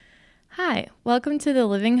Hi, welcome to the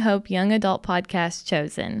Living Hope Young Adult Podcast,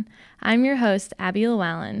 Chosen. I'm your host, Abby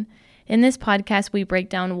Llewellyn. In this podcast, we break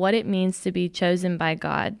down what it means to be chosen by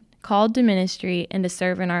God, called to ministry, and to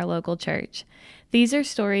serve in our local church. These are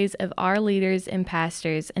stories of our leaders and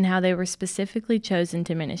pastors and how they were specifically chosen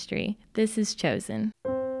to ministry. This is Chosen.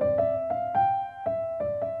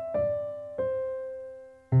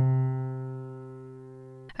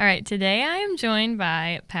 All right, today I am joined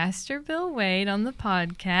by Pastor Bill Wade on the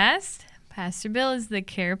podcast. Pastor Bill is the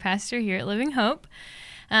care pastor here at Living Hope.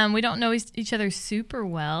 We don't know each other super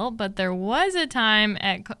well, but there was a time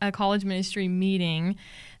at a college ministry meeting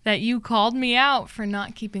that you called me out for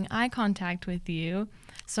not keeping eye contact with you.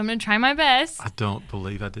 So I'm going to try my best. I don't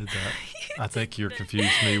believe I did that. I think you're confused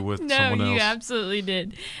me with someone else. No, you absolutely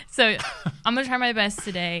did. So I'm going to try my best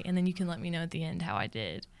today, and then you can let me know at the end how I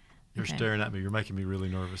did. You're staring at me. You're making me really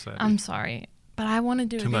nervous, Abby. I'm sorry, but I want to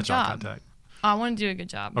do a good job. Too much eye contact. I want to do a good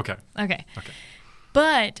job. Okay.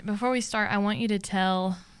 But before we start, I want you to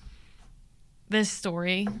tell this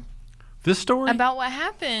story. This story? About what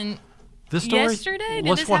happened this story? Yesterday?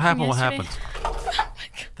 What's what happened? What yesterday? happens? Oh my God.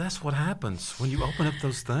 That's what happens when you open up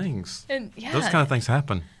those things. And, yeah, those kind of things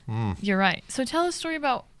happen. You're right. So tell a story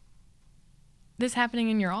about this happening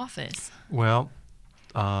in your office. Well,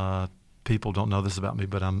 people don't know this about me,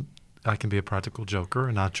 but I can be a practical joker,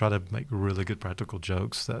 and I try to make really good practical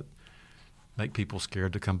jokes that make people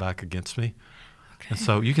scared to come back against me. Okay. And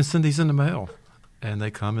so you can send these in the mail, and they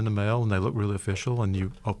come in the mail, and they look really official, and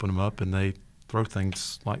you open them up, and they throw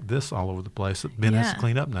things like this all over the place that Ben has to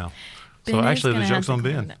clean up now. Ben so actually the joke's on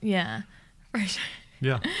Ben. Yeah, for sure.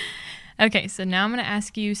 Yeah. Okay, so now I'm going to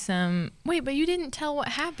ask you Wait, but you didn't tell what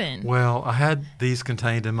happened. Well, I had these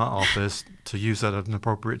contained in my office to use at an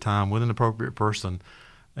appropriate time with an appropriate person,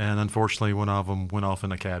 and unfortunately one of them went off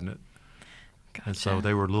in a cabinet. Gotcha. And so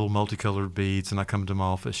they were little multicolored beads, and I come to my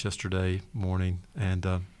office yesterday morning, and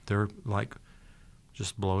they're like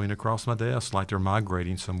just blowing across my desk like they're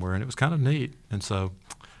migrating somewhere, and it was kind of neat. And so,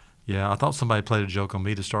 yeah, I thought somebody played a joke on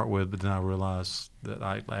me to start with, but then I realized that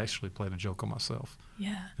I actually played a joke on myself.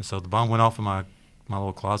 Yeah. And so the bomb went off in my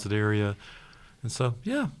little closet area, and so,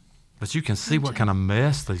 yeah. But you can see what kind of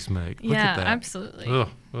mess these make. Look at that. Yeah, absolutely.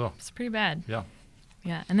 Ugh. It's pretty bad. Yeah.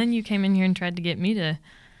 Yeah, and then you came in here and tried to get me to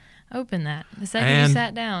open that the second you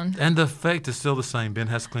sat down. And the effect is still the same. Ben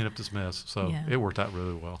has to clean up this mess, so it worked out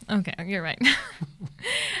really well. Okay, you're right.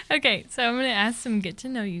 Okay, so I'm going to ask some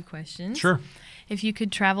get-to-know-you questions. Sure. If you could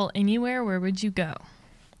travel anywhere, where would you go?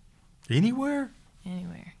 Anywhere?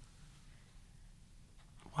 Anywhere.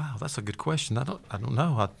 Wow, that's a good question. I don't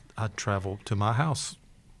know. I'd travel to my house.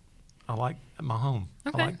 I like my home.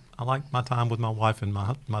 Okay. I like my time with my wife and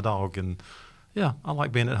my dog, and yeah, I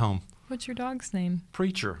like being at home. What's your dog's name?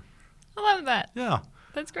 Preacher. I love that. Yeah.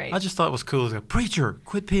 That's great. I just thought it was cool. Preacher,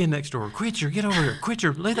 quit peeing next door. Preacher, get over here.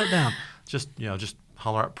 Preacher, lay that down. Just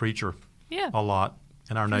holler out Preacher. Yeah. A lot.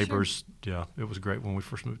 And our neighbors, it was great when we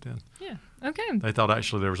first moved in. Yeah. Okay. They thought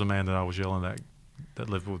actually there was a man that I was yelling at that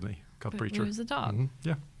lived with me called Preacher. It was a dog. Mm-hmm.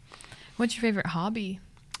 Yeah. What's your favorite hobby?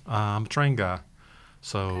 I'm a train guy.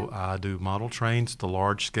 So I do model trains, the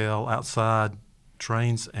large scale outside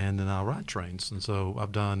trains, and then I ride trains. And so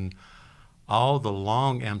I've done all the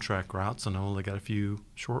long Amtrak routes, and I only got a few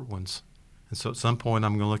short ones. And so at some point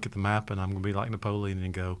I'm going to look at the map, and I'm going to be like Napoleon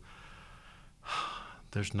and go,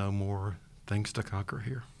 there's no more things to conquer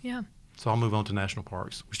here. Yeah. So I'll move on to national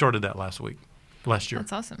parks. We started that last year.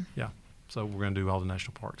 That's awesome. Yeah. So we're going to do all the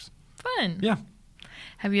national parks. Fun. Yeah.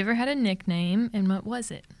 Have you ever had a nickname, and what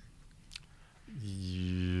was it?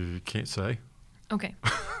 You can't say. Okay.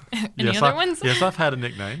 Any other ones? Yes, I've had a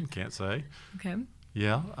nickname. Can't say. Okay.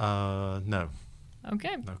 Yeah. No.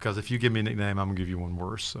 Okay. No, because if you give me a nickname, I'm going to give you one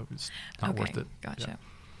worse, so it's not worth it. Gotcha. Yeah.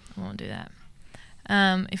 I won't do that.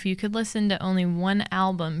 If you could listen to only one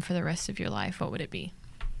album for the rest of your life, what would it be?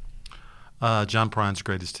 John Prine's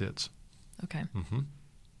Greatest Hits. Okay. Mm-hmm.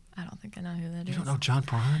 I don't think I know who that is. You don't know John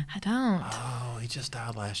Prine? I don't. Oh, he just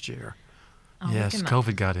died last year. Yes,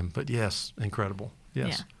 COVID got him, but yes, incredible.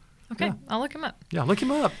 Yes. Yeah. Okay, I'll look him up. Yeah, look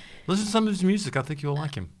him up. Listen to some of his music. I think you'll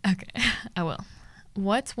like him. Okay, I will.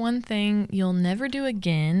 What's one thing you'll never do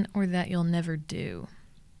again or that you'll never do?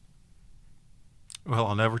 Well,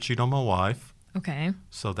 I'll never cheat on my wife. Okay.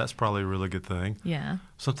 So that's probably a really good thing. Yeah.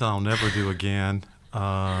 Something I'll never do again.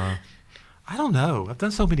 I don't know. I've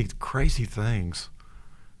done so many crazy things.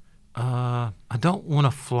 I don't want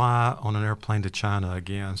to fly on an airplane to China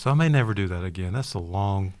again, so I may never do that again. That's a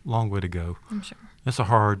long, long way to go. I'm sure.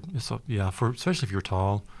 Especially if you're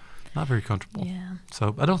tall, not very comfortable. Yeah.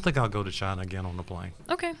 So I don't think I'll go to China again on the plane.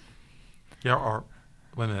 Okay. Yeah, or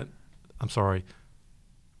wait a minute. I'm sorry.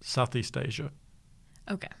 Southeast Asia.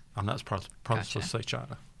 Okay. I'm not probably Gotcha. supposed to say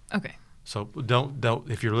China. Okay. So don't.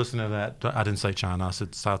 If you're listening to that, I didn't say China. I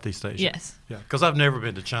said Southeast Asia. Yes. Yeah, because I've never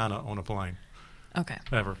been to China on a plane Okay.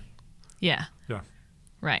 ever. Yeah. Yeah.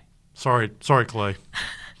 Right. Sorry, Clay.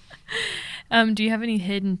 Do you have any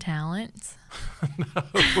hidden talents?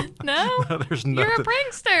 No? No, there's You're nothing. a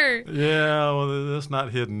prankster. Yeah, well, that's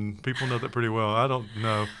not hidden. People know that pretty well. I don't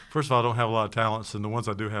know. First of all, I don't have a lot of talents, and the ones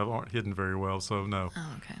I do have aren't hidden very well. So no.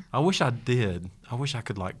 Oh, okay. I wish I did. I wish I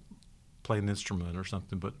could like play an instrument or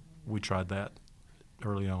something, but we tried that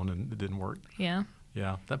early on and it didn't work. Yeah.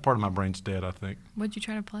 Yeah, that part of my brain's dead, I think. What'd you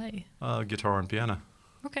try to play? Guitar and piano.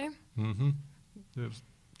 Okay. Mm-hmm. It was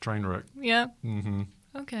a train wreck. Yeah. Mm-hmm.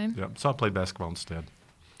 Okay. Yeah, so I played basketball instead.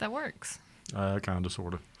 That works. Kind of,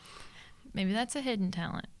 sort of. Maybe that's a hidden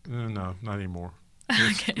talent. No, not anymore.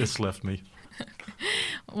 Okay. It's left me.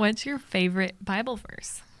 What's your favorite Bible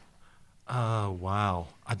verse? Wow.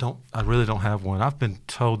 I really don't have one. I've been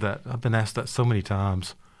told that. I've been asked that so many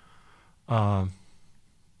times. Probably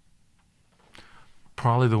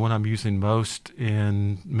the one I'm using most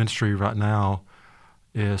in ministry right now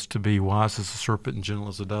is to be wise as a serpent and gentle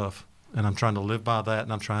as a dove. And I'm trying to live by that,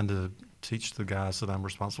 and I'm trying to teach the guys that I'm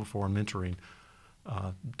responsible for and mentoring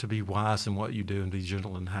to be wise in what you do and be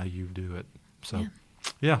gentle in how you do it. So,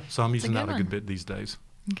 yeah, so I'm using that a good bit these days.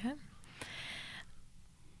 Okay.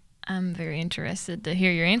 I'm very interested to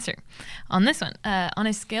hear your answer on this one. On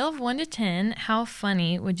a scale of 1 to 10, how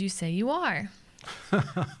funny would you say you are?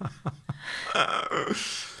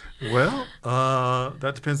 Well,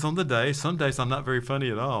 that depends on the day. Some days I'm not very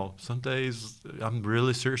funny at all. Some days I'm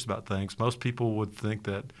really serious about things. Most people would think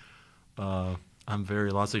that I'm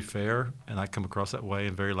very laissez-faire, and I come across that way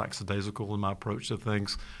and very lackadaisical in my approach to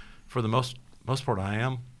things. For the most part, I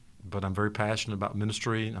am, but I'm very passionate about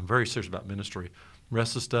ministry. I'm very serious about ministry. The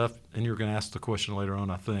rest of the stuff, and you're going to ask the question later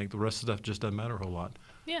on, I think, the rest of the stuff just doesn't matter a whole lot.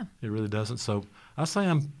 Yeah. It really doesn't. So I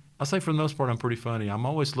say for the most part I'm pretty funny. I'm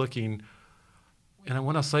always looking, and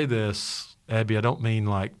when I say this, Abby, I don't mean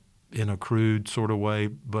like in a crude sort of way,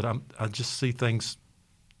 but I just see things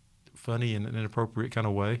funny in an inappropriate kind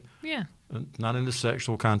of way. Yeah. Not in a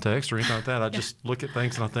sexual context or anything like that. I just look at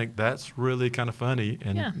things and I think that's really kind of funny,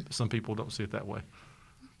 and some people don't see it that way.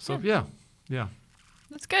 So yeah.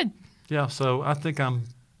 That's good. Yeah, so I think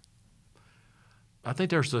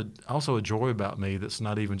there's also a joy about me that's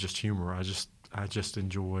not even just humor. I just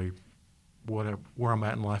enjoy where I'm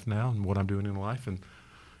at in life now and what I'm doing in life, and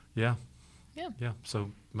yeah.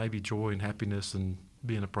 So maybe joy and happiness and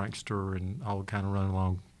being a prankster and all kind of running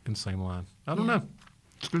along in the same line. I don't know.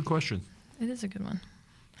 It's a good question. It is a good one.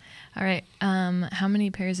 All right. How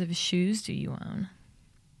many pairs of shoes do you own?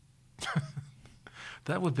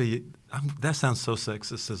 That sounds so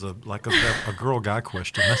sexist as a girl guy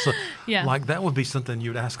question. Like that would be something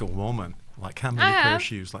you'd ask a woman. Like how many pair of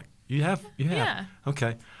shoes? Like you have? Yeah.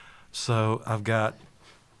 Okay. So I've got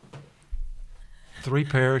 3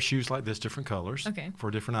 pair of shoes like this, different colors. Okay. For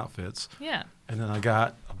different outfits. Yeah. And then I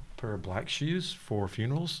got a pair of black shoes for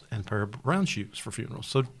funerals and a pair of brown shoes for funerals.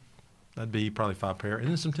 So that'd be probably 5 pair, and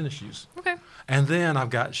then some tennis shoes. Okay. And then I've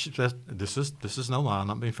got this is no lie, I'm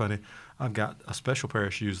not being funny. I've got a special pair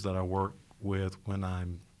of shoes that I work with when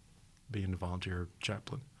I'm being a volunteer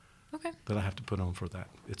chaplain. Okay. That I have to put on for that.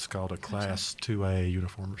 It's called a Class 2A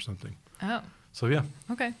uniform or something. Oh. So yeah.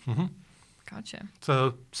 Okay. Mm-hmm. Gotcha.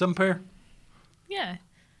 So 7 pair. Yeah.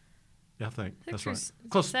 Yeah, I think 6 that's or right.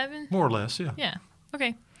 Close, 7. more or less. Yeah. Yeah.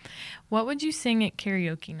 Okay. What would you sing at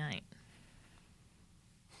karaoke night?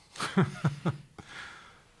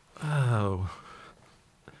 Oh.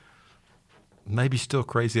 Maybe Still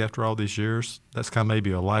Crazy After All These Years. That's kind of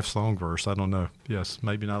maybe a life song verse. I don't know. Yes,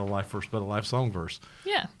 maybe not a life verse, but a life song verse.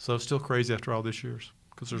 Yeah. So Still Crazy After All These Years,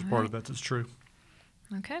 because there's part of that that's true.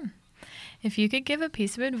 Okay. If you could give a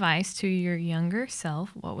piece of advice to your younger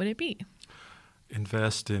self, what would it be?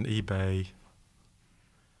 Invest in eBay.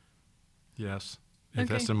 Yes.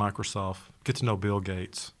 Invest in Microsoft. Get to know Bill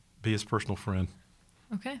Gates. Be his personal friend.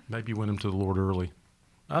 Okay. Maybe win him to the Lord early.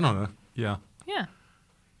 I don't know. Yeah. Yeah.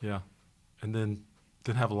 Yeah. And then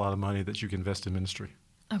have a lot of money that you can invest in ministry.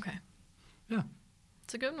 Okay. Yeah.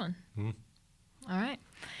 It's a good one. Mm-hmm. All right.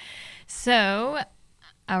 So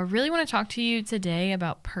I really want to talk to you today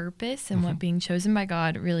about purpose and what being chosen by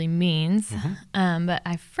God really means. But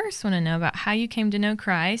I first want to know about how you came to know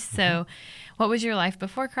Christ. So what was your life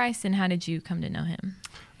before Christ, and how did you come to know him?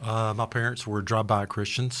 My parents were drive-by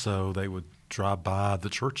Christians, so they would drive by the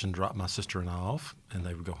church and drop my sister and I off, and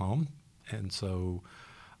they would go home. And so,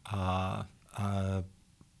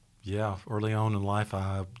 early on in life,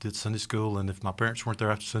 I did Sunday school, and if my parents weren't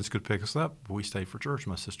there after Sunday school to pick us up, we stayed for church,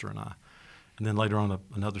 my sister and I. And then later on,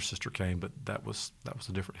 another sister came, but that was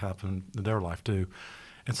a different happened in their life too.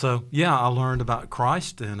 And so, yeah, I learned about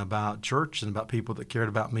Christ and about church and about people that cared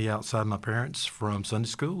about me outside my parents from Sunday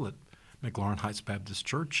school at McLaurin Heights Baptist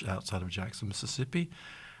Church outside of Jackson, Mississippi.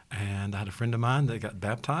 And I had a friend of mine that got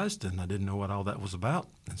baptized, and I didn't know what all that was about.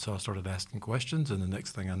 And so I started asking questions, and the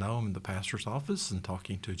next thing I know, I'm in the pastor's office and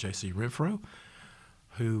talking to J.C. Renfro,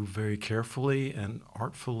 who very carefully and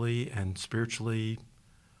artfully and spiritually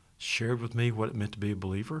shared with me what it meant to be a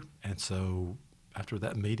believer. And so after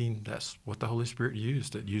that meeting, that's what the Holy Spirit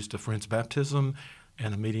used. It used a friend's baptism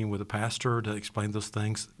and a meeting with a pastor to explain those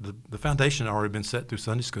things. The foundation had already been set through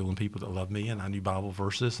Sunday school and people that loved me, and I knew Bible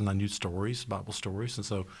verses and I knew stories, Bible stories. And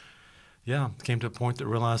so, yeah, came to a point that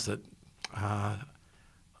realized that I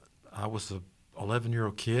was a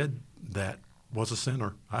 11-year-old kid that was a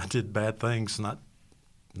sinner. I did bad things, not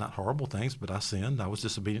horrible things, but I sinned. I was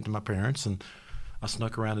disobedient to my parents, and I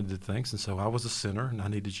snuck around and did things. And so I was a sinner, and I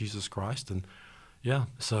needed Jesus Christ. And, yeah,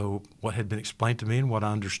 so what had been explained to me and what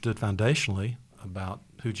I understood foundationally about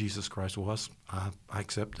who Jesus Christ was, I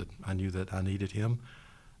accepted. I knew that I needed him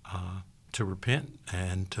to repent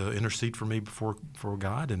and to intercede for me before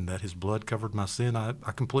God, and that his blood covered my sin. I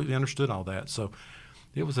completely understood all that. So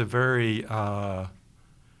it was a very, Abby,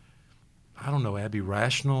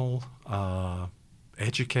 rational,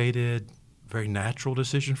 educated, very natural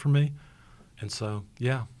decision for me. And so,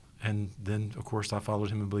 yeah. And then, of course, I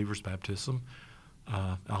followed him in believer's baptism.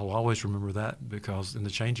 I'll always remember that because in the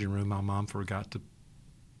changing room, my mom forgot to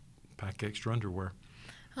pack extra underwear.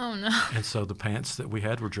 Oh, no. And so the pants that we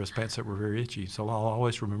had were dress pants that were very itchy. So I'll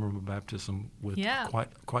always remember my baptism with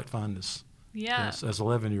quite fondness. Yeah. Yes, as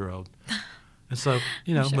 11-year-old. And so,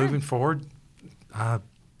 Sure. moving forward, I'm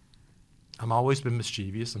always been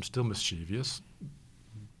mischievous. I'm still mischievous.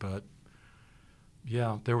 But,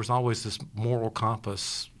 yeah, there was always this moral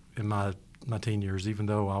compass in my teen years, even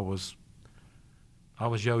though I was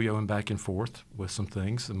yo-yoing back and forth with some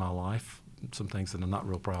things in my life, some things that I'm not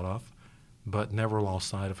real proud of, but never lost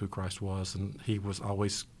sight of who Christ was, and he was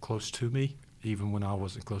always close to me, even when I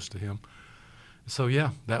wasn't close to him. So, yeah,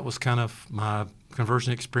 that was kind of my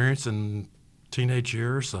conversion experience in teenage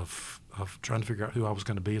years of trying to figure out who I was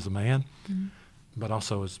going to be as a man, Mm-hmm. but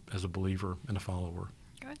also as a believer and a follower.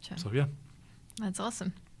 Gotcha. So, yeah. That's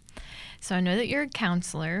awesome. So I know that you're a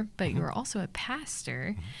counselor, but Mm-hmm. you're also a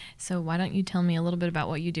pastor. So why don't you tell me a little bit about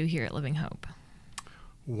what you do here at Living Hope?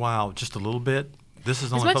 Wow, just a little bit. This is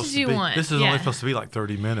As only much supposed as to you be. want, This is yeah. only supposed to be like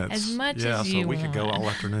 30 minutes. As much yeah, as so you we could go want. all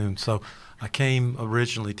afternoon. So I came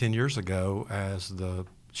originally 10 years ago as the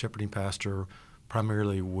shepherding pastor,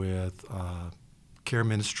 primarily with care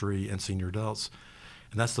ministry and senior adults,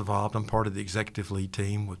 and that's evolved. I'm part of the executive lead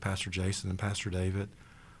team with Pastor Jason and Pastor David.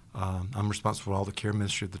 I'm responsible for all the care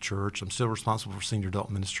ministry of the church. I'm still responsible for senior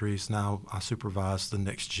adult ministries. Now I supervise the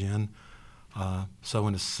next gen. So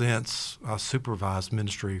in a sense, I supervise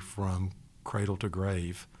ministry from cradle to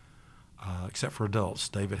grave, except for adults.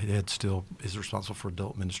 David Head still is responsible for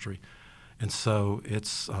adult ministry. And so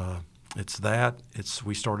it's that.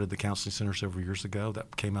 We started the counseling center several years ago.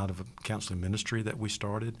 That came out of a counseling ministry that we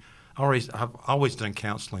started. I've always done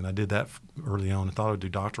counseling. I did that early on. I thought I'd do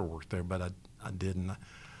doctoral work there, but I didn't.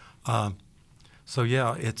 So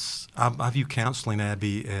yeah, I view counseling,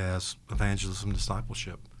 Abby, as evangelism,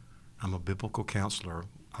 discipleship. I'm a biblical counselor.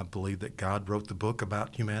 I believe that God wrote the book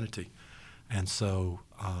about humanity, and so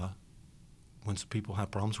when people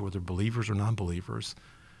have problems, whether believers or non-believers,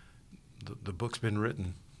 the book's been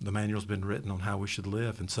written, the manual's been written on how we should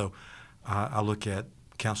live, and so I look at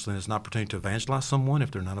counseling as an opportunity to evangelize someone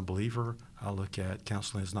if they're not a believer. I look at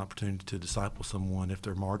counseling as an opportunity to disciple someone if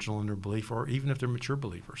they're marginal in their belief, or even if they're mature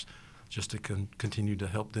believers, just to continue to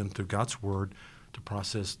help them through God's Word to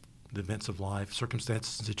process the events of life,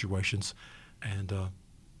 circumstances and situations, and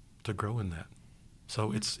to grow in that.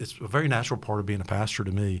 So it's a very natural part of being a pastor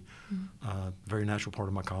to me, very natural part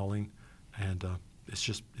of my calling, and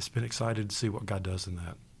it's been exciting to see what God does in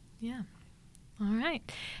that. Yeah. All right.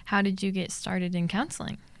 How did you get started in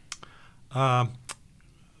counseling?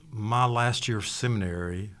 My last year of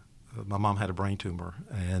seminary, my mom had a brain tumor,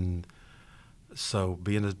 and so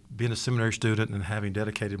being a seminary student and having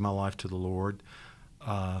dedicated my life to the Lord,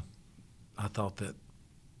 I thought that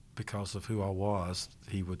because of who I was,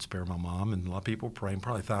 he would spare my mom. And a lot of people were praying,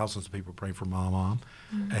 probably thousands of people praying for my mom.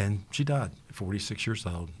 Mm-hmm. And she died at 46 years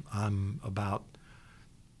old. I'm about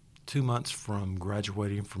 2 months from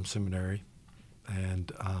graduating from seminary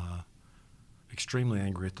and extremely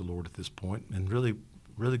angry at the Lord at this point, and really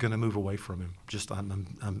going to move away from him.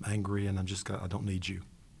 I'm angry, and I don't need you.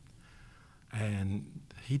 And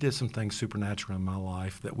he did some things supernatural in my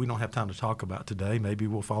life that we don't have time to talk about today. Maybe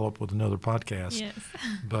we'll follow up with another podcast. Yes.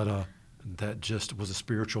 But that just was a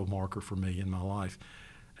spiritual marker for me in my life.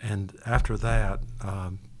 And after that,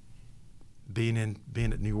 being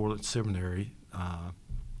at New Orleans Seminary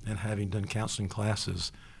and having done counseling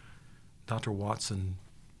classes, Dr. Watson,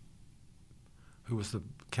 who was the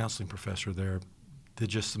counseling professor there, did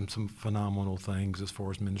just some phenomenal things as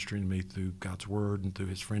far as ministering to me through God's Word and through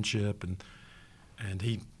his friendship. And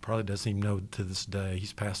he probably doesn't even know to this day.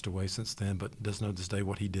 He's passed away since then, but doesn't know to this day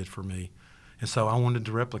what he did for me. And so I wanted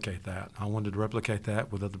to replicate that. I wanted to replicate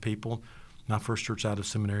that with other people. My first church out of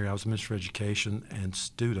seminary, I was a minister for education and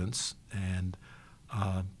students, and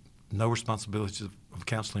no responsibilities of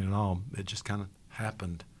counseling at all. It just kind of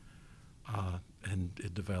happened, and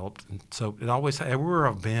it developed. And so it always, everywhere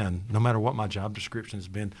I've been, no matter what my job description has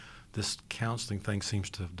been, this counseling thing seems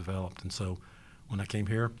to have developed. And so when I came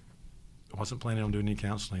here, I wasn't planning on doing any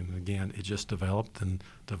counseling. And again, it just developed, and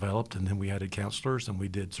then we added counselors, and we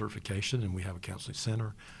did certification, and we have a counseling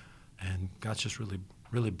center. And God's just really,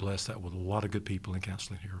 really blessed that with a lot of good people in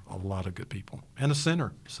counseling here, a lot of good people, and a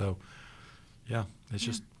center. So, yeah, it's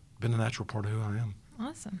just been a natural part of who I am.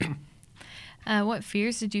 Awesome. What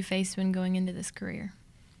fears did you face when going into this career?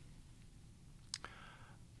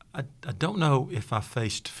 I don't know if I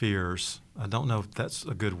faced fears. I don't know if that's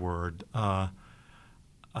a good word. I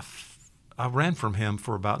ran from him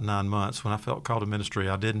for about 9 months. When I felt called to ministry,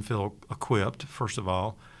 I didn't feel equipped, first of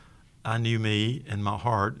all. I knew me in my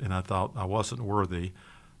heart, and I thought I wasn't worthy.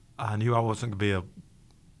 I knew I wasn't going to be a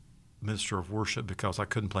minister of worship because I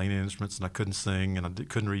couldn't play any instruments, and I couldn't sing, and I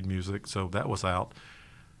couldn't read music, so that was out.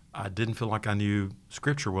 I didn't feel like I knew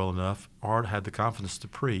Scripture well enough or had the confidence to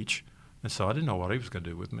preach, and so I didn't know what he was going to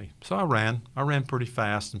do with me. So I ran. I ran pretty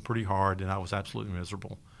fast and pretty hard, and I was absolutely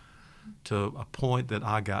miserable, to a point that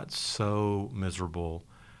I got so miserable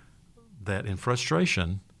that in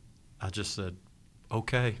frustration, I just said,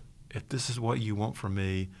 okay, if this is what you want from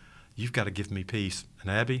me, you've got to give me peace. And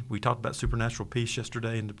Abby, we talked about supernatural peace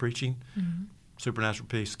yesterday in the preaching. Mm-hmm. Supernatural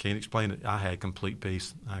peace, can't explain it. I had complete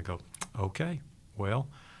peace. I go, okay, well,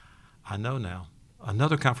 I know now.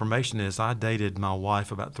 Another confirmation is I dated my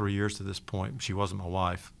wife about 3 years to this point. She wasn't my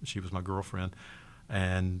wife. She was my girlfriend.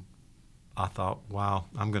 And I thought, wow,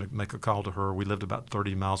 I'm going to make a call to her. We lived about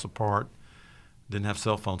 30 miles apart, didn't have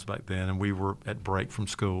cell phones back then, and we were at break from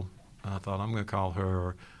school. And I thought, I'm going to call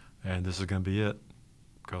her, and this is going to be it,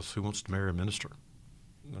 because who wants to marry a minister?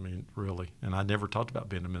 I mean, really. And I never talked about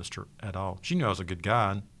being a minister at all. She knew I was a good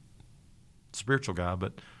guy, spiritual guy,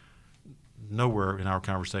 but nowhere in our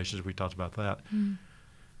conversations we talked about that. Mm.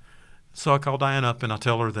 So I called Diane up, and I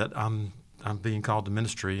tell her that I'm being called to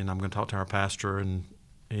ministry, and I'm going to talk to our pastor. And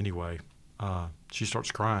anyway, she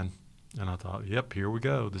starts crying, and I thought, yep, here we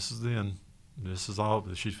go. This is then. This is all.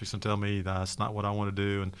 She's fixing to tell me that's not what I want to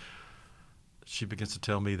do. And she begins to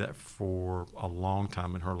tell me that for a long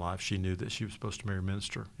time in her life, she knew that she was supposed to marry a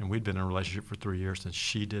minister. And we'd been in a relationship for 3 years, and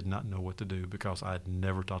she did not know what to do because I had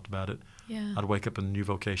never talked about it. Yeah. I'd wake up in a new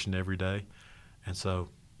vocation every day. And so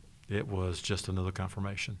it was just another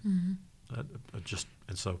confirmation. Mm-hmm.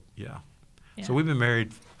 So we've been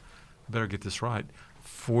married, better get this right,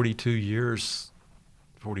 42 years,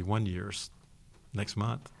 41 years next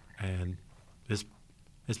month. And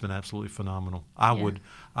it's been absolutely phenomenal. I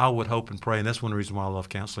would hope and pray, and that's one reason why I love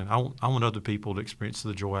counseling. I want other people to experience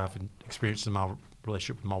the joy I've experienced in my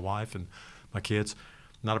relationship with my wife and my kids.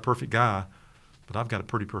 Not a perfect guy, but I've got a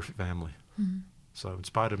pretty perfect family. Mm-hmm. So in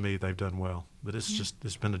spite of me, they've done well. But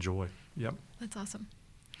it's been a joy. Yep. That's awesome.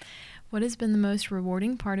 What has been the most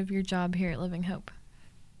rewarding part of your job here at Living Hope?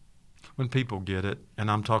 When people get it, and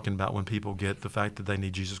I'm talking about when people get the fact that they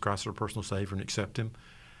need Jesus Christ as their personal Savior and accept Him.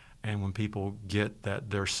 And when people get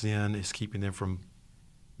that their sin is keeping them from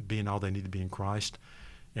being all they need to be in Christ,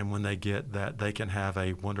 and when they get that they can have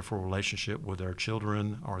a wonderful relationship with their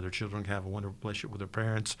children, or their children can have a wonderful relationship with their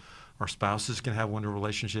parents, or spouses can have wonderful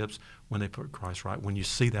relationships when they put Christ right. When you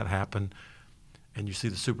see that happen, and you see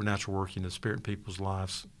the supernatural working of the Spirit in people's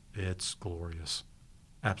lives, it's glorious.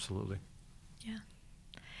 Absolutely. Yeah.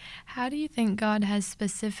 How do you think God has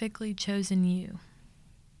specifically chosen you?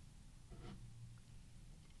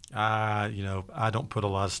 I don't put a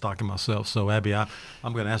lot of stock in myself. So, Abby, I'm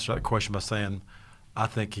going to answer that question by saying I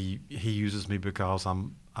think he uses me because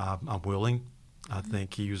I'm willing. I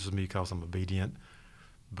think he uses me because I'm obedient.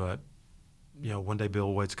 But, one day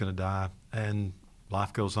Bill Wade's going to die, and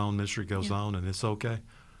life goes on, ministry goes on, and it's okay.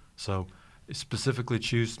 So, specifically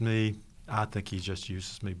choose me, I think he just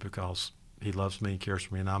uses me because he loves me and cares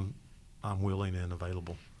for me, and I'm willing and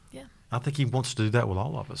available. Yeah. I think he wants to do that with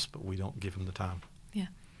all of us, but we don't give him the time. Yeah.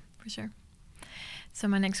 For sure. So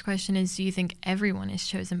my next question is, do you think everyone is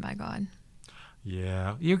chosen by God?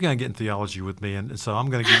 Yeah, you're going to get in theology with me, and so I'm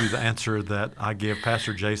going to give you the answer that I give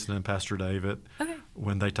Pastor Jason and Pastor David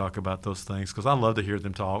when they talk about those things, because I love to hear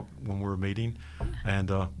them talk when we're meeting, and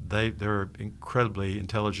they're incredibly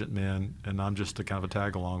intelligent men, and I'm just a kind of a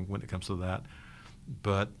tag along when it comes to that.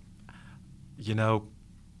 But,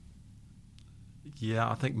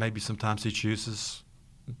 I think maybe sometimes he chooses,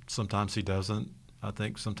 sometimes he doesn't. I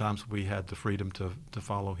think sometimes we had the freedom to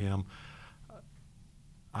follow him.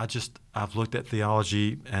 I've looked at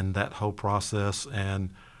theology and that whole process,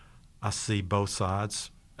 and I see both sides,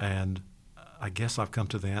 and I guess I've come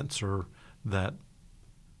to the answer that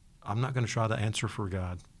I'm not going to try to answer for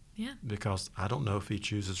God. Yeah. Because I don't know if he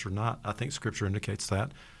chooses or not. I think Scripture indicates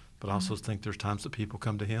that, but I also think there's times that people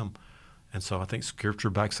come to him. And so I think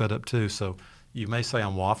Scripture backs that up too. So you may say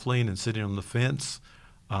I'm waffling and sitting on the fence,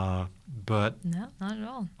 but no, not at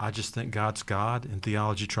all. I just think God's God, and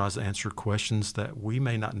theology tries to answer questions that we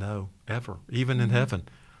may not know ever, even in heaven,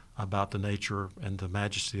 about the nature and the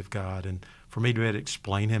majesty of God. And for me to be able to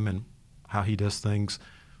explain him and how he does things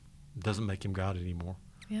doesn't make him God anymore.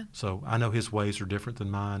 Yeah. So I know his ways are different than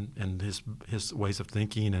mine, and his ways of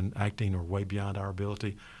thinking and acting are way beyond our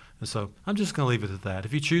ability. And so I'm just going to leave it at that.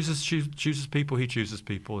 If he chooses people, he chooses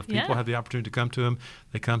people. If people have the opportunity to come to him,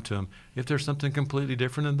 they come to him. If there's something completely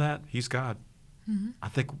different than that, he's God. Mm-hmm.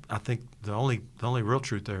 I think the only real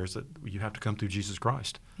truth there is that you have to come through Jesus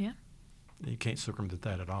Christ. Yeah. You can't circumvent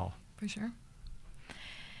that at all. For sure.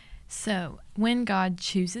 So when God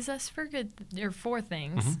chooses us for for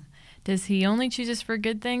things, does he only choose us for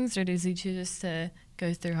good things, or does he choose us to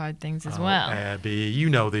go through hard things as well? Abby, you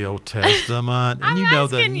know the Old Testament, and you know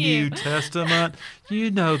the New Testament. You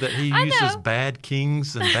know that he uses bad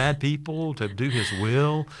kings and bad people to do his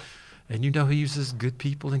will, and you know he uses good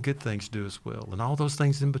people and good things to do his will, and all those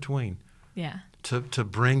things in between. Yeah. To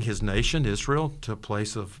bring his nation, Israel, to a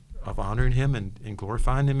place of honoring him and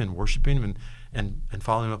glorifying him and worshiping him and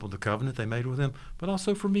following up on the covenant they made with him, but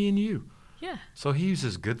also for me and you. Yeah. So he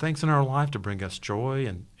uses good things in our life to bring us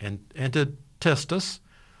joy and to test us,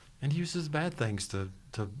 and he uses bad things to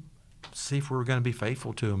see if we're going to be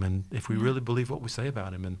faithful to him and if we really believe what we say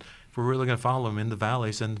about him and if we're really going to follow him in the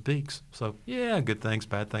valleys and the peaks. So, good things,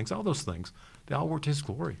 bad things, all those things, they all work to his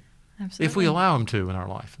glory. Absolutely. If we allow him to in our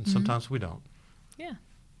life, and sometimes we don't. Yeah.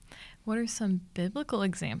 What are some biblical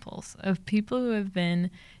examples of people who have been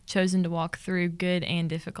chosen to walk through good and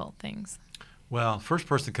difficult things? Well, first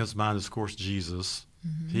person that comes to mind is, of course, Jesus.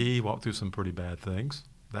 He walked through some pretty bad things.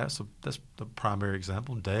 That's the primary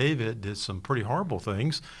example. David did some pretty horrible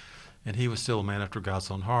things, and he was still a man after God's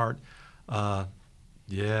own heart.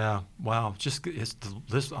 Just it's the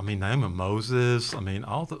list. I mean, Naaman, Moses. I mean,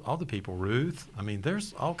 all the people. Ruth. I mean,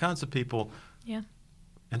 there's all kinds of people. Yeah.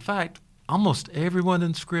 In fact, almost everyone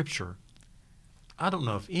in Scripture. I don't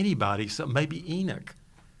know if anybody except maybe Enoch.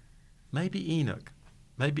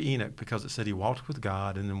 Because it said he walked with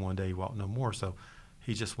God, and then one day he walked no more. So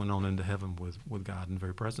he just went on into heaven with God in the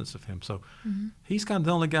very presence of him. So he's kind of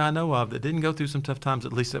the only guy I know of that didn't go through some tough times,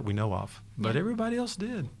 at least that we know of. But everybody else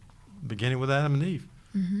did, beginning with Adam and Eve.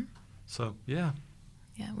 So, yeah.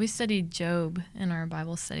 Yeah, we studied Job in our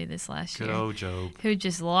Bible study this last year. Good old Job. Who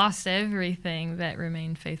just lost everything but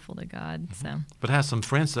remained faithful to God. So, but has some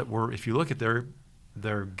friends that were, if you look at their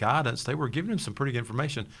guidance, they were giving him some pretty good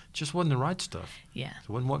information. It just wasn't the right stuff. Yeah. It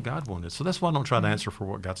wasn't what God wanted. So that's why I don't try to answer for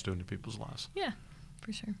what God's doing in people's lives. Yeah,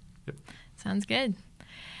 for sure. Yep. Sounds good.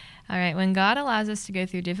 All right. When God allows us to go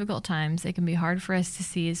through difficult times, it can be hard for us to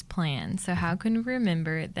see his plan. So how can we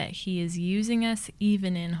remember that he is using us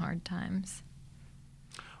even in hard times?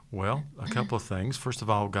 Well, a couple of things. First of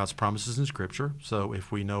all, God's promises in Scripture. So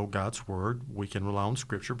if we know God's Word, we can rely on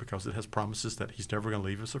Scripture because it has promises that he's never going to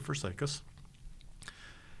leave us or forsake us.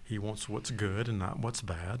 He wants what's good and not what's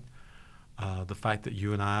bad. The fact that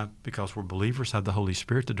you and I, because we're believers, have the Holy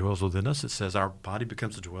Spirit that dwells within us. It says our body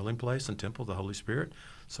becomes a dwelling place and temple of the Holy Spirit.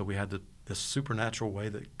 So we have this supernatural way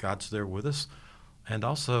that God's there with us. And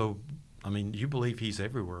also, I mean, you believe he's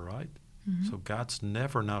everywhere, right? So God's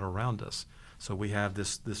never not around us. So we have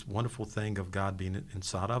this wonderful thing of God being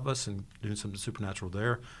inside of us and doing something supernatural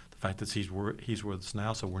there. The fact that he's with us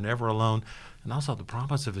now, so we're never alone. And also the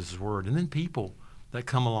promise of his word. And then people that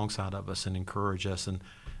come alongside of us and encourage us and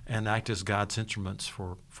act as God's instruments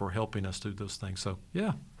for helping us through those things. So,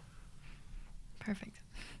 yeah. Perfect.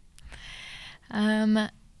 I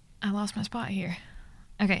lost my spot here.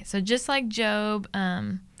 Okay, so just like Job,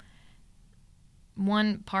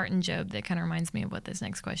 one part in Job that kind of reminds me of what this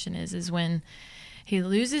next question is when he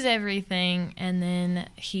loses everything and then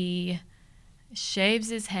he shaves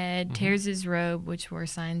his head, tears his robe, which were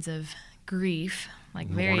signs of grief, like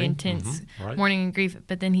very Mourning. intense Right. mourning and grief,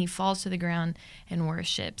 but then he falls to the ground and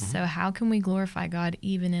worships. So how can we glorify God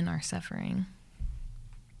even in our suffering?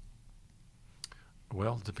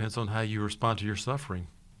 Well, it depends on how you respond to your suffering.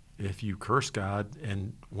 If you curse God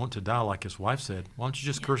and want to die, like his wife said, why don't you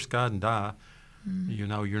just curse God and die? You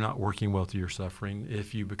know, you're not working well through your suffering.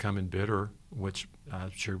 If you become bitter, which I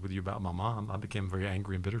shared with you about my mom, I became very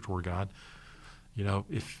angry and bitter toward God. You know,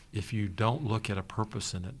 if you don't look at a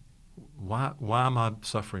purpose in it, why am I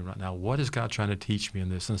suffering right now? What is God trying to teach me in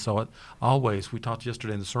this? And so we talked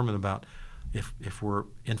yesterday in the sermon about if we're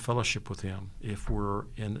in fellowship with him, if we're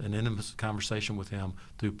in an intimate conversation with him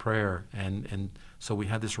through prayer, and so we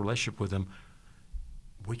have this relationship with him,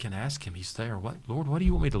 we can ask him. He's there. Lord, what do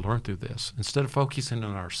you want me to learn through this? Instead of focusing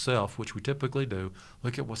on ourselves, which we typically do,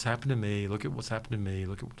 look at what's happened to me, look at what's happened to me,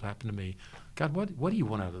 look at what's happened to me. God, what do you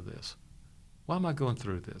want out of this? Why am I going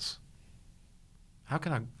through this? How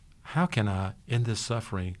can I in this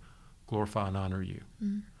suffering glorify and honor you?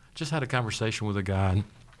 Just had a conversation with a guy, and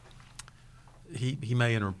he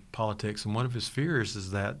may enter politics, and one of his fears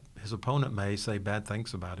is that his opponent may say bad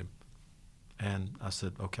things about him. And I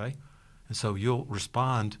said, okay. And so you'll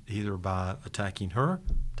respond either by attacking her,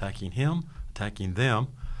 attacking him, attacking them,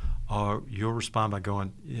 or you'll respond by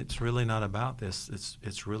going, it's really not about this.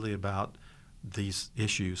 It's really about these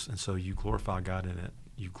issues. And so you glorify God in it.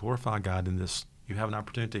 You glorify God in this. You have an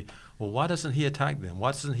opportunity. Well, why doesn't he attack them?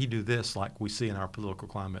 Why doesn't he do this like we see in our political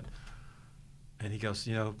climate? And he goes,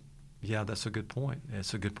 yeah, that's a good point.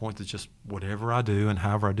 It's a good point that just whatever I do and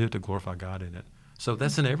however I do it to glorify God in it. So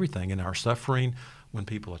that's in everything, in our suffering, when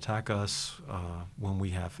people attack us, when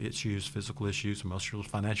we have issues, physical issues, emotional,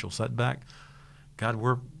 financial setback. God,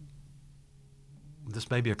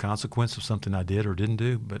 this may be a consequence of something I did or didn't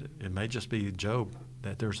do, but it may just be Job,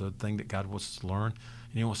 that there's a thing that God wants us to learn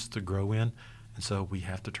and he wants us to grow in. And so we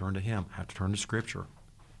have to turn to him, have to turn to Scripture.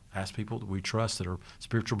 Ask people that we trust that are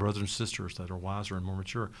spiritual brothers and sisters that are wiser and more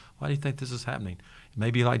mature. Why do you think this is happening? It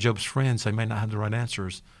may be like Job's friends. They may not have the right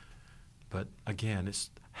answers. But again, it's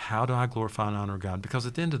how do I glorify and honor God? Because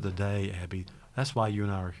at the end of the day, Abby, that's why you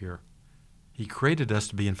and I are here. He created us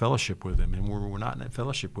to be in fellowship with him. And when we're not in that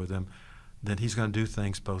fellowship with him, then he's going to do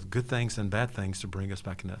things, both good things and bad things, to bring us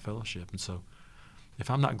back in that fellowship. And so if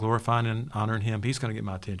I'm not glorifying and honoring him, he's going to get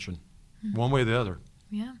my attention one way or the other.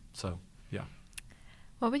 Yeah. So, yeah.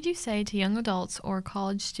 What would you say to young adults or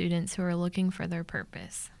college students who are looking for their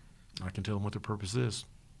purpose? I can tell them what their purpose is.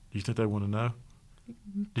 Do you think they want to know?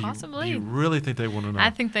 Possibly. Do you really think they want to know?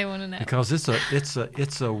 I think they want to know. Because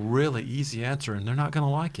it's a really easy answer, and they're not going to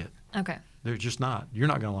like it. Okay. They're just not. You're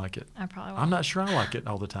not going to like it. I probably won't. I'm not sure I like it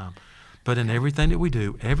all the time. But in everything that we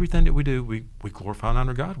do, we glorify and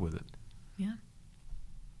honor God with it. Yeah.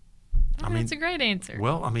 I mean, that's a great answer.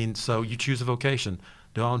 Well, so you choose a vocation.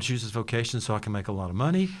 Do I want to choose this vocation so I can make a lot of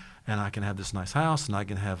money and I can have this nice house and I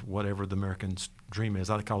can have whatever the American dream is?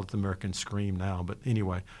 I call it the American scream now. But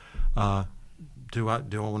anyway, do I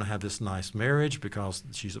want to have this nice marriage because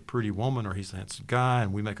she's a pretty woman or he's a handsome guy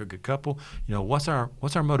and we make a good couple? What's our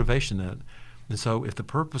motivation in it? And so if the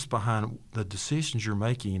purpose behind the decisions you're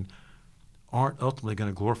making aren't ultimately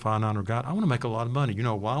going to glorify and honor God, I want to make a lot of money. You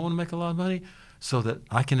know why I want to make a lot of money? So that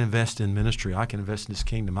I can invest in ministry. I can invest in this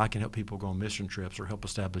kingdom. I can help people go on mission trips or help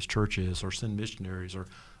establish churches or send missionaries or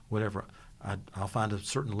whatever. I'll find a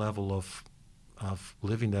certain level of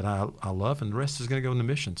living that I love, and the rest is going to go into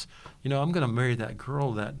missions. I'm going to marry that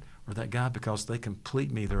girl or that guy because they complete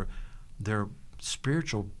me. They're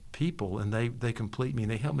spiritual people, and they complete me,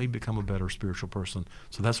 and they help me become a better spiritual person.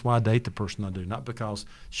 So that's why I date the person I do, not because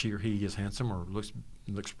she or he is handsome or looks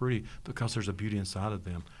pretty, because there's a beauty inside of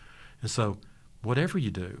them. And so whatever you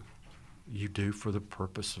do for the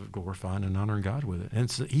purpose of glorifying and honoring God with it. And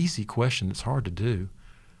it's an easy question. It's hard to do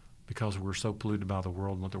because we're so polluted by the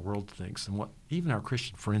world and what the world thinks and what even our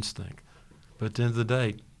Christian friends think. But at the end of the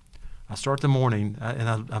day, I start the morning, and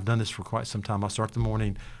I've done this for quite some time. I start the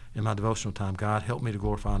morning in my devotional time. God, help me to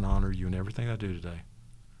glorify and honor you in everything I do today.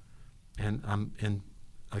 And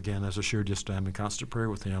again, as I shared yesterday, I'm in constant prayer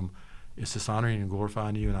with him. It's this honoring and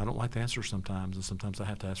glorifying you, and I don't like the answer sometimes, and sometimes I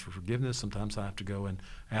have to ask for forgiveness. Sometimes I have to go and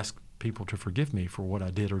ask people to forgive me for what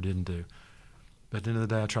I did or didn't do. But at the end of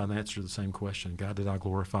the day, I try to answer the same question. God, did I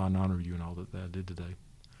glorify and honor you in all that I did today?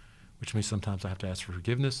 Which means sometimes I have to ask for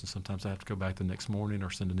forgiveness, and sometimes I have to go back the next morning or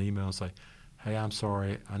send an email and say, hey, I'm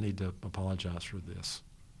sorry, I need to apologize for this,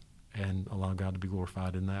 and allow God to be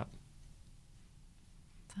glorified in that.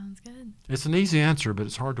 Sounds good. It's an easy answer, but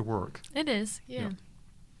it's hard to work. It is, yeah. Yep.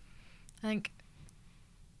 I think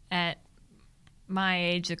at my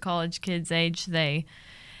age, the college kids' age, they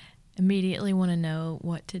immediately want to know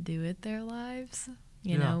what to do with their lives.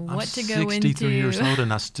 what to go I'm 63 into. years old,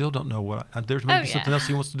 and I still don't know there's maybe something else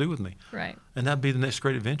he wants to do with me. Right. And that'd be the next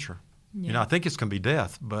great adventure. Yeah. I think it's going to be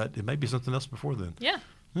death, but it may be something else before then. Yeah.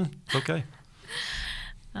 It's okay.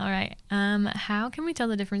 All right. How can we tell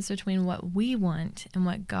the difference between what we want and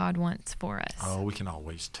what God wants for us? Oh, we can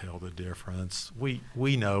always tell the difference. We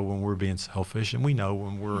know when we're being selfish, and we know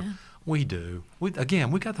when we do. We got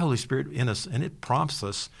the Holy Spirit in us, and it prompts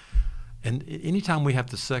us. And anytime we have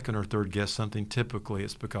to second or third guess something, typically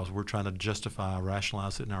it's because we're trying to justify,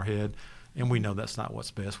 rationalize it in our head, and we know that's not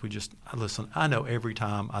what's best. Listen, I know every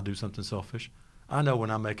time I do something selfish, I know when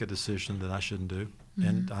I make a decision that I shouldn't do,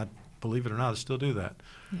 and I believe it or not, I still do that.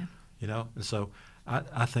 Yeah. And so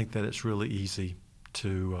I think that it's really easy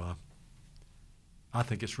to. I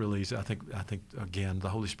think it's really easy. I think again, the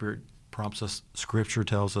Holy Spirit prompts us. Scripture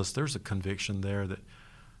tells us there's a conviction there that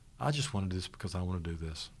I just want to do this because I want to do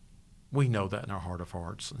this. We know that in our heart of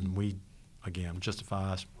hearts, and we, again,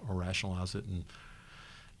 justify or rationalize it, and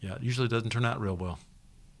it usually doesn't turn out real well.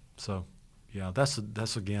 So. Yeah, that's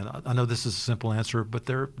again. I know this is a simple answer, but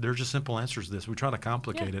they're just simple answers to this. We try to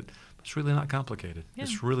complicate it, but it's really not complicated. Yeah.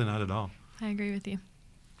 It's really not at all. I agree with you.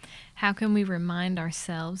 How can we remind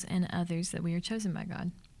ourselves and others that we are chosen by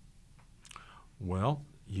God? Well,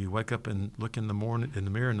 you wake up and look in the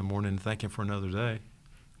mirror in the morning and thank Him for another day.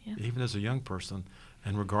 Yeah. Even as a young person,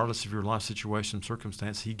 and regardless of your life situation,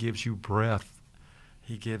 circumstance, He gives you breath.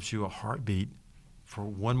 He gives you a heartbeat for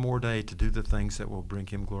one more day to do the things that will bring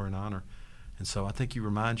Him glory and honor. And so I think you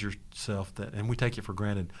remind yourself that, and we take it for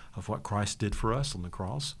granted, of what Christ did for us on the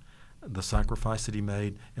cross, the sacrifice that He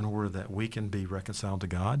made in order that we can be reconciled to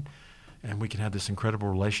God, and we can have this incredible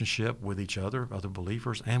relationship with each other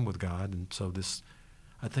believers, and with God. And so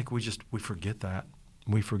I think we forget that.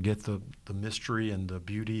 We forget the mystery and the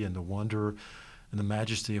beauty and the wonder and the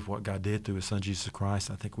majesty of what God did through His Son, Jesus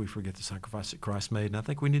Christ. I think we forget the sacrifice that Christ made, and I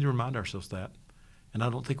think we need to remind ourselves that. And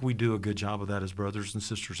I don't think we do a good job of that as brothers and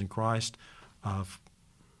sisters in Christ, of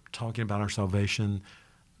talking about our salvation,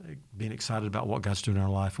 being excited about what God's doing in our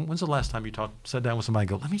life. And when's the last time you sat down with somebody and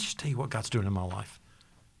go, let me just tell you what God's doing in my life?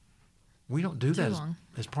 We don't do that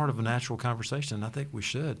as part of a natural conversation, and I think we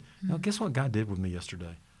should. Mm-hmm. Guess what God did with me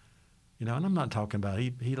yesterday? And I'm not talking about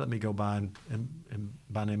He let me go by and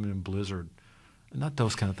buy an M&M Blizzard, not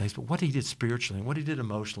those kind of things, but what He did spiritually and what He did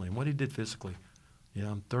emotionally and what He did physically.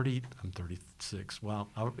 I'm 36. Wow,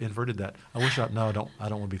 I inverted that. I don't want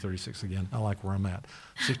to be 36 again. I like where I'm at.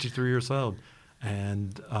 63 years old.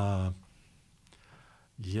 And I'm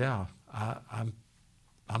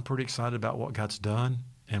pretty excited about what God's done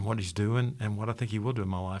and what He's doing and what I think He will do in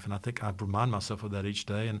my life. And I think I remind myself of that each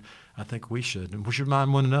day, and I think we should. And we should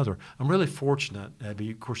remind one another. I'm really fortunate,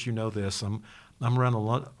 Abby. Of course, you know this. I'm around a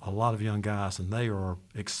lot of young guys, and they are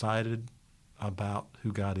excited about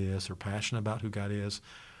who God is. They're passionate about who God is.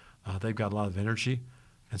 They've got a lot of energy,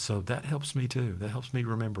 and so that helps me too. That helps me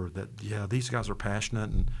remember that these guys are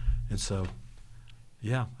passionate, and so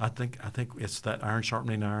I think it's that iron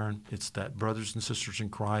sharpening iron. It's that brothers and sisters in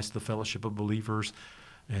Christ, the fellowship of believers,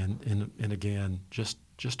 and again just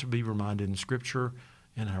to be reminded in Scripture,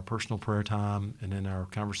 in our personal prayer time, and in our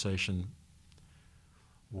conversation,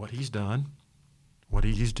 what He's done, what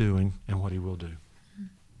He's doing, and what He will do.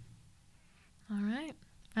 All right.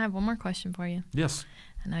 I have one more question for you. Yes.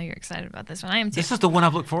 I know you're excited about this one. I am too. This is the one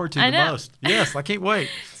I've looked forward to the most. Yes, I can't wait.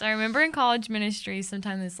 So I remember in college ministry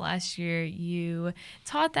sometime this last year, you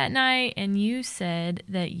taught that night and you said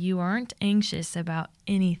that you aren't anxious about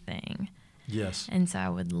anything. Yes. And so I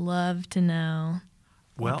would love to know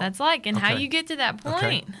what that's like and how you get to that point.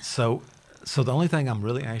 Okay. So the only thing I'm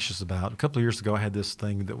really anxious about, a couple of years ago I had this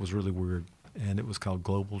thing that was really weird, and it was called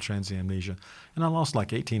global transient amnesia. And I lost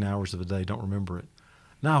like 18 hours of a day, don't remember it.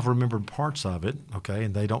 Now I've remembered parts of it, okay,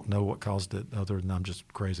 and they don't know what caused it other than I'm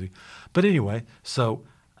just crazy. But anyway, so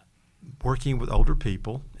working with older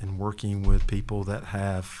people and working with people that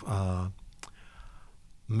have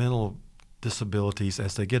mental disabilities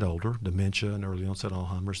as they get older, dementia and early onset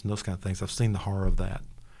Alzheimer's and those kind of things, I've seen the horror of that.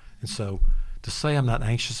 And so to say I'm not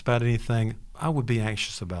anxious about anything, I would be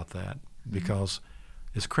anxious about that because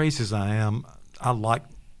as crazy as I am, I like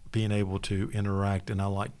being able to interact, and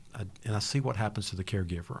I see what happens to the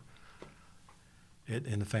caregiver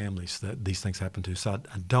in the families that these things happen to. So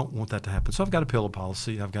I don't want that to happen. So I've got a pillow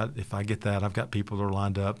policy. If I get that, I've got people that are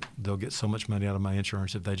lined up. They'll get so much money out of my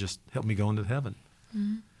insurance if they just help me go into heaven.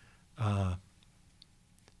 Mm-hmm.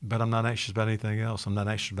 But I'm not anxious about anything else. I'm not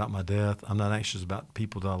anxious about my death. I'm not anxious about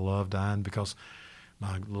people that I love dying, because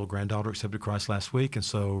my little granddaughter accepted Christ last week, and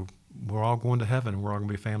so we're all going to heaven, and we're all going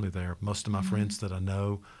to be a family there. Most of my friends that I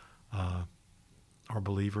know are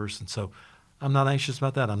believers, and so I'm not anxious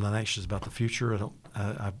about that. I'm not anxious about the future.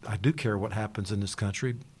 I do care what happens in this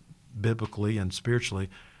country, biblically and spiritually,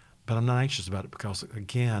 but I'm not anxious about it because,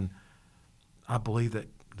 again, I believe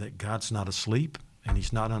that God's not asleep and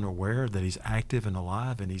He's not unaware, that He's active and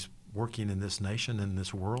alive and He's working in this nation and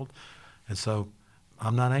this world. And so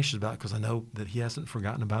I'm not anxious about it because I know that He hasn't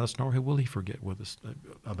forgotten about us, nor will He forget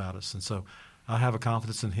about us. And so I have a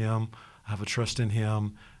confidence in Him. I have a trust in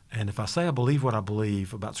Him. And if I say I believe what I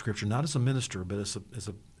believe about Scripture, not as a minister, but as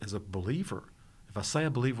a believer, if I say I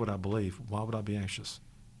believe what I believe, why would I be anxious?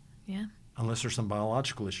 Yeah. Unless there's some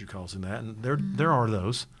biological issue causing that. And there are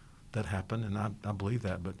those that happen, and I believe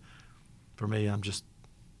that. But for me,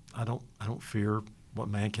 I don't fear what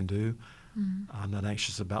man can do. Mm-hmm. I'm not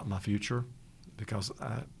anxious about my future because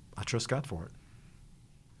I trust God for it.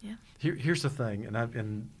 Yeah. Here's the thing,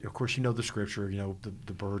 and of course you know the Scripture. You know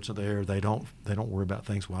the birds are there; they don't worry about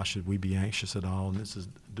things. Why should we be anxious at all? And this is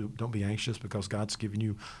don't be anxious because God's given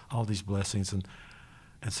you all these blessings, and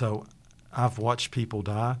so I've watched people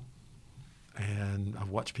die, and I've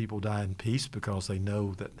watched people die in peace because they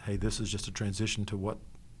know that, hey, this is just a transition to what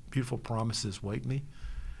beautiful promises wait me.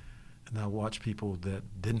 And I watched people that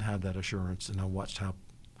didn't have that assurance, and I watched how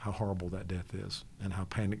horrible that death is and how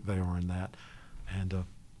panicked they are in that, and.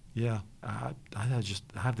 I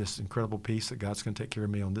have this incredible peace that God's going to take care of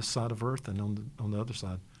me on this side of earth and on the other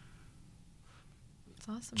side. That's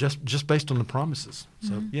awesome. Just based on the promises.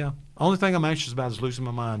 So only thing I'm anxious about is losing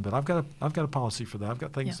my mind, but I've got a policy for that. I've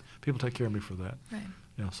got things people take care of me for that. Right.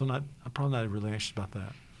 Yeah. So I'm probably not really anxious about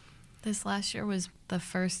that. This last year was the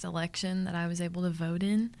first election that I was able to vote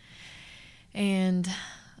in, and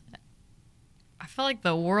I feel like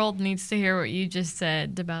the world needs to hear what you just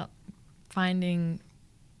said about finding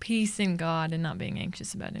peace in God and not being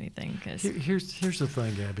anxious about anything. Because here's the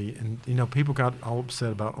thing, Abby, and people got all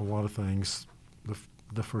upset about a lot of things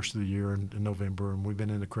the first of the year in November, and we've been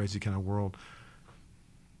in a crazy kind of world.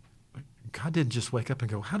 God didn't just wake up and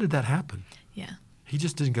go, "How did that happen?" Yeah. He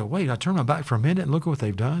just didn't go, "Wait, I turned my back for a minute and look at what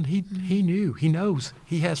they've done." He knew, he knows,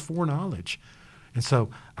 he has foreknowledge, and so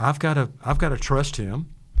I've got to trust him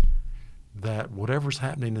that whatever's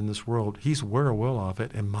happening in this world, he's aware well of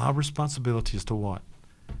it, and my responsibility is to what?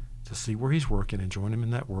 To see where he's working and join him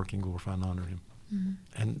in that work and glorify and honor him.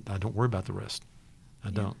 Mm-hmm. And I don't worry about the rest.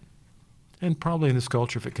 I don't. And probably in this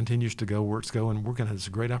culture, if it continues to go where it's going, we're going to have this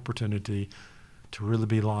great opportunity to really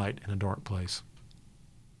be light in a dark place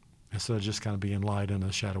instead of just kind of being light in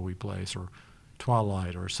a shadowy place or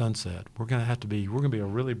twilight or sunset. We're going to be a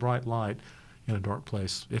really bright light in a dark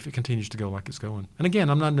place if it continues to go like it's going. And again,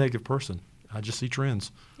 I'm not a negative person. I just see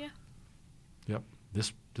trends. Yeah. Yep.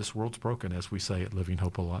 This world's broken, as we say at Living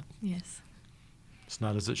Hope a lot. Yes. It's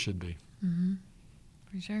not as it should be. Mm-hmm.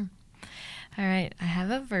 For sure. All right. I have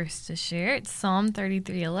a verse to share. It's Psalm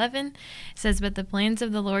 33:11. It says, "But the plans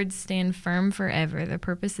of the Lord stand firm forever, the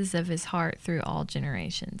purposes of his heart through all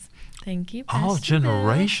generations." Thank you, Pastor All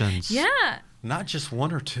generations? Bill. Yeah. Not just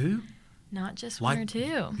one or two? Not just one or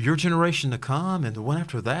two. Your generation to come and the one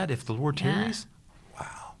after that, if the Lord tarries?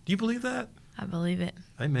 Wow. Do you believe that? I believe it.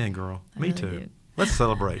 Amen, girl. I Me really too. do. Let's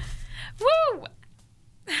celebrate. Woo!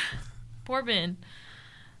 Poor Ben.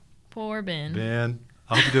 Poor Ben. Ben,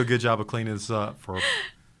 I hope you do a good job of cleaning this up for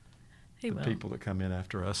the people that come in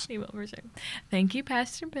after us. He will, for sure. Thank you,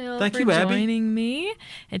 Pastor Bill, Thank for you, Abby. joining me.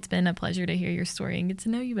 It's been a pleasure to hear your story and get to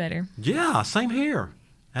know you better. Yeah, same here.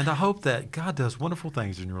 And I hope that God does wonderful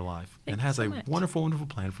things in your life Thank and has you so a much. wonderful, wonderful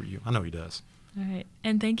plan for you. I know he does. All right.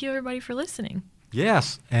 And thank you, everybody, for listening.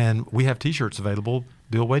 Yes, and we have T-shirts available.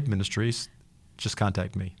 Bill Wade Ministries. Just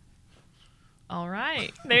contact me. All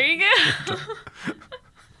right. There you go.